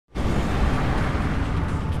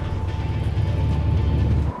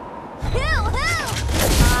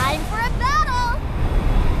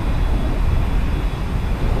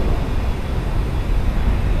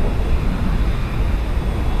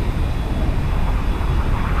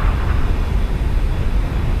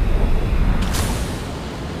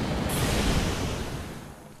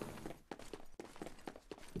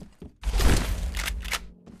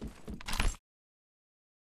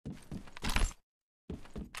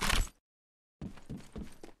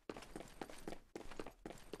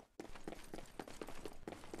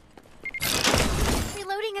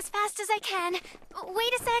Reloading as fast as I can.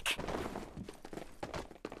 Wait a sec.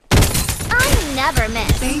 I never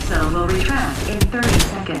miss. Safe zone will retract in 30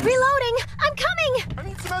 seconds. Reloading! I'm coming! I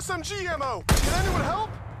need some SMG ammo! Can anyone help?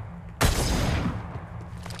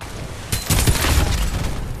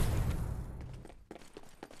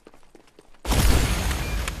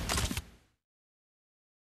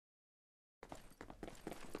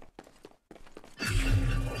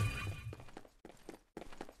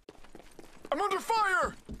 I'm under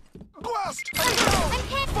fire! Blast! I'm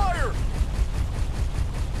hit! Fire!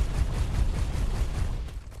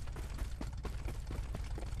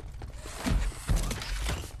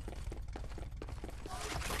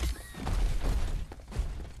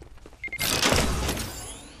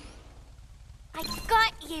 I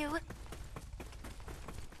got you!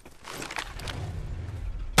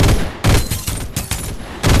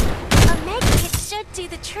 A medkit should do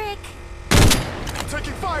the trick. I'm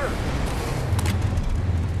taking fire!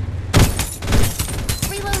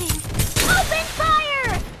 Reloading. Open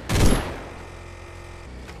fire!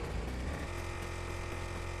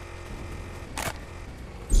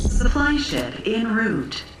 Supply ship en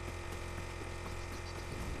route.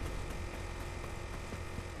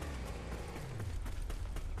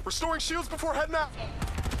 Restoring shields before heading out!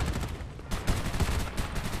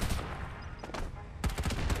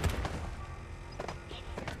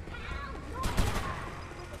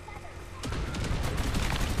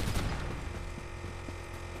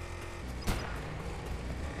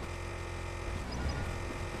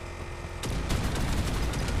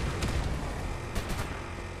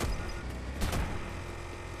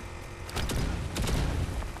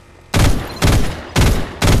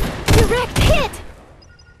 Direct hit!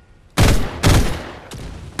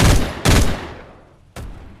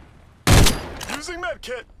 Using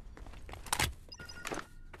medkit!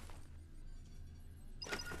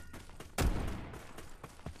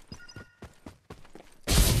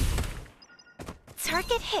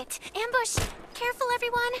 Target hit. Ambush. Careful,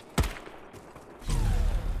 everyone.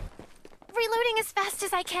 Reloading as fast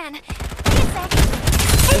as I can. Wait a sec.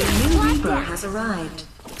 Hey, A new what Reaper the- has arrived.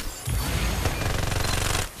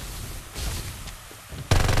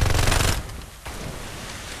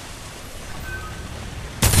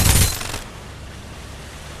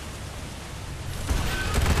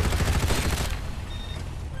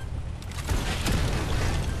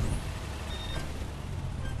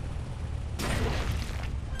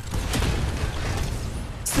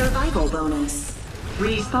 Survival bonus.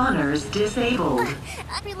 Respawners disabled.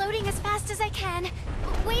 I'm reloading as fast as I can.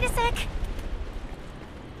 Wait a sec.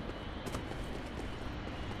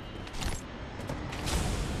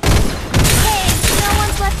 Hey, no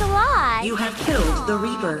one's left alive. You have killed the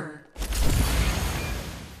Reaper.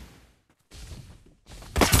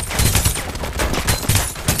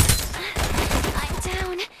 I'm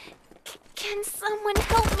down. Can someone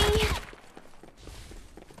help me?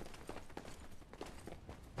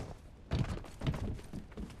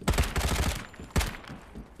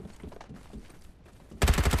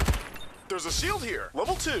 There's a shield here!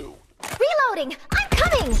 Level 2! Reloading! I'm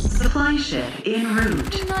coming! Supply ship en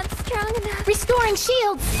route. I'm not strong enough. Restoring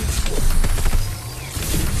shields!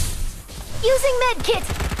 Using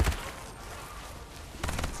medkit!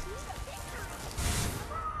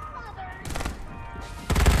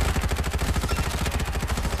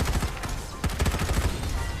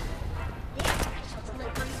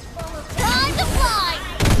 Time to fly!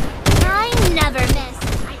 I never miss.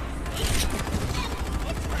 Using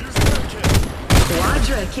medkit!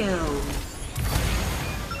 Quadra kill.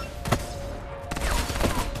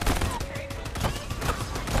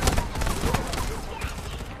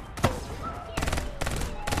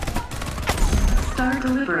 Start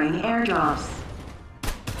delivering airdrops.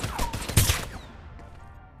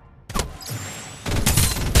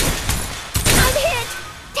 I'm hit!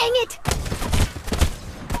 Dang it!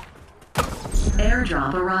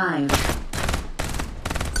 Airdrop arrived.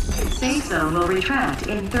 Safe zone will retract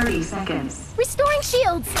in 30 seconds. Restoring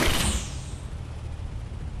shields!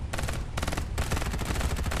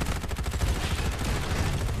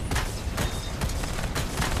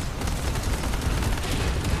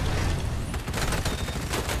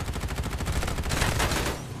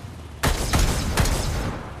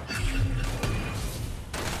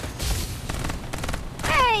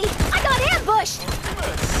 Hey! I got ambushed!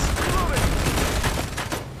 Miss! Reloading!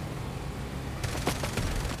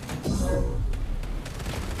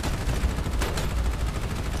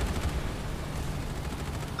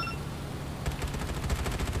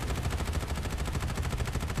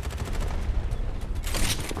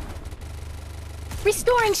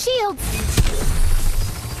 Restoring shields!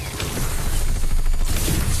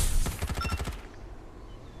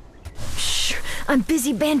 I'm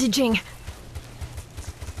busy bandaging.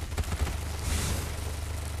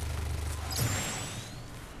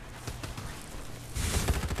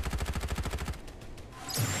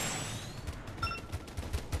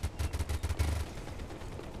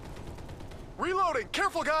 Reloading!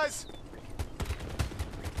 Careful, guys!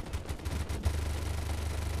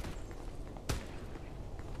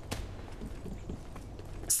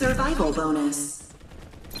 Survival bonus.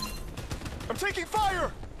 I'm taking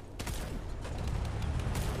fire!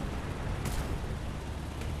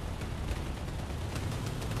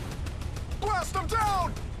 Blast them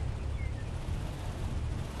down!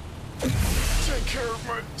 Take care of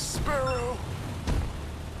my sparrow.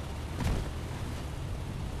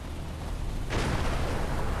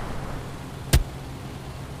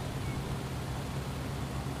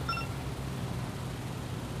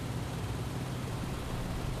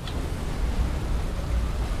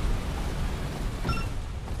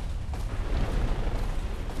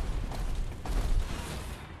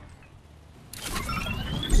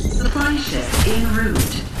 Supply ship en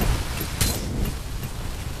route.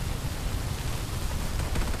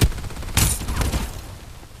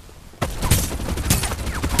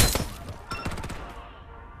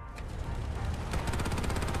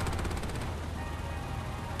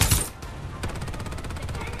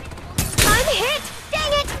 I'm hit!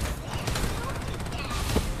 Dang it!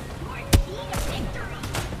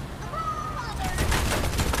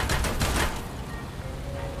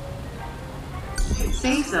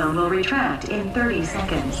 Safe zone will retract in 30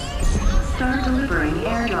 seconds. Start delivering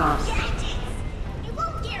airdrops. It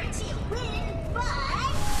won't guarantee a win, but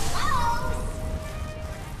close.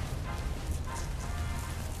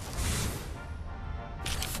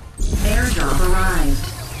 Airdrop arrived.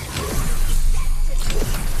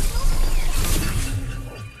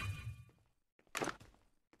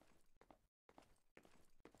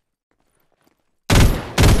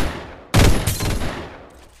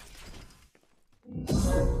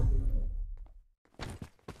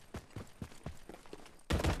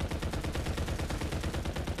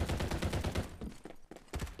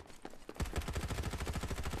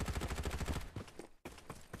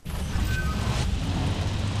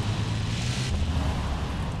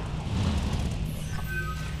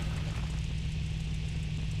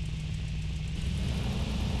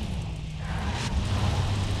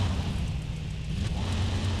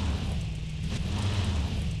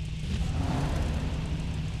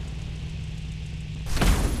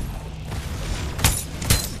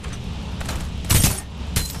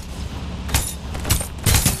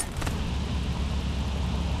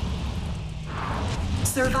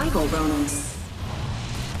 Survival bonus.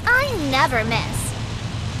 I never miss.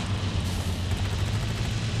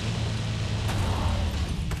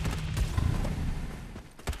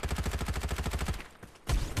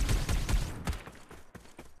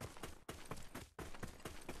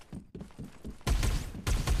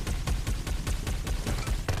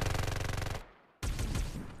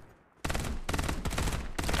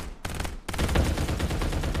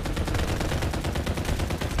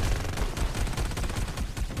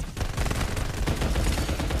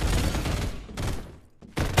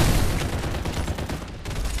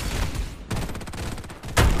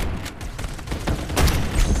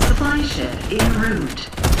 Supply ship en route.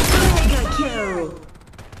 Mega kill!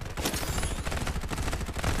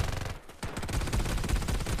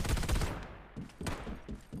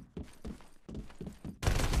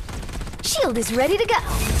 Shield is ready to go.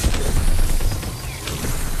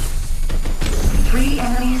 3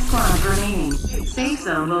 enemy squads remaining. Safe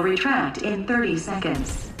zone will retract in 30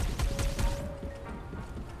 seconds.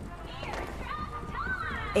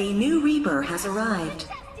 A new Reaper has arrived.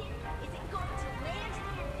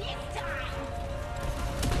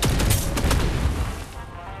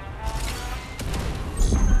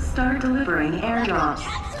 Start delivering airdrops.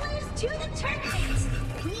 Counselors to the tournament.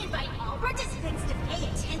 We invite all participants to pay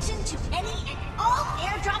attention to any and all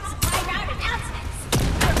airdrop supply route announcements.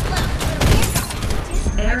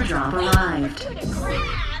 Airdrop arrived. To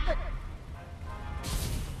grab.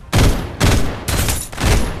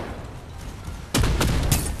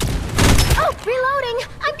 Oh, reloading!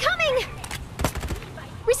 I'm coming!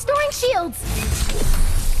 Restoring shields.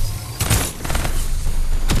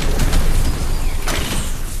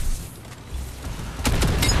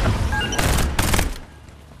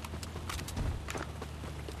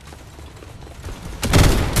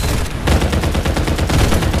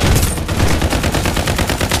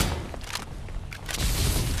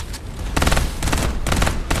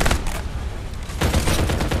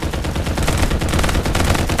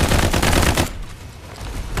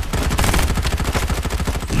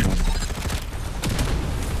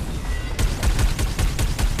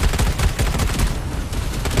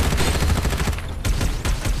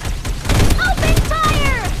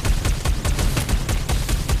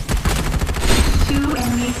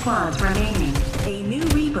 squads remaining. A new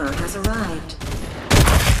Reaper has arrived.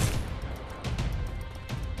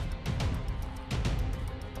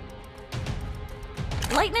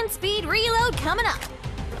 Lightning speed reload coming up.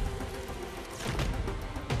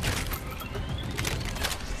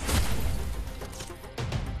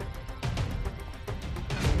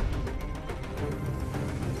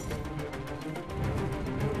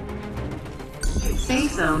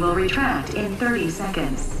 Safe zone will retract in 30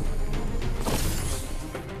 seconds.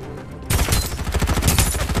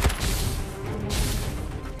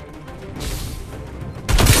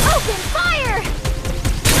 Open fire!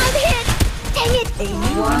 I'm hit! Dang it! A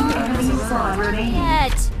new One Reaper has enemy squad arrived. remaining.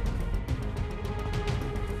 Yet.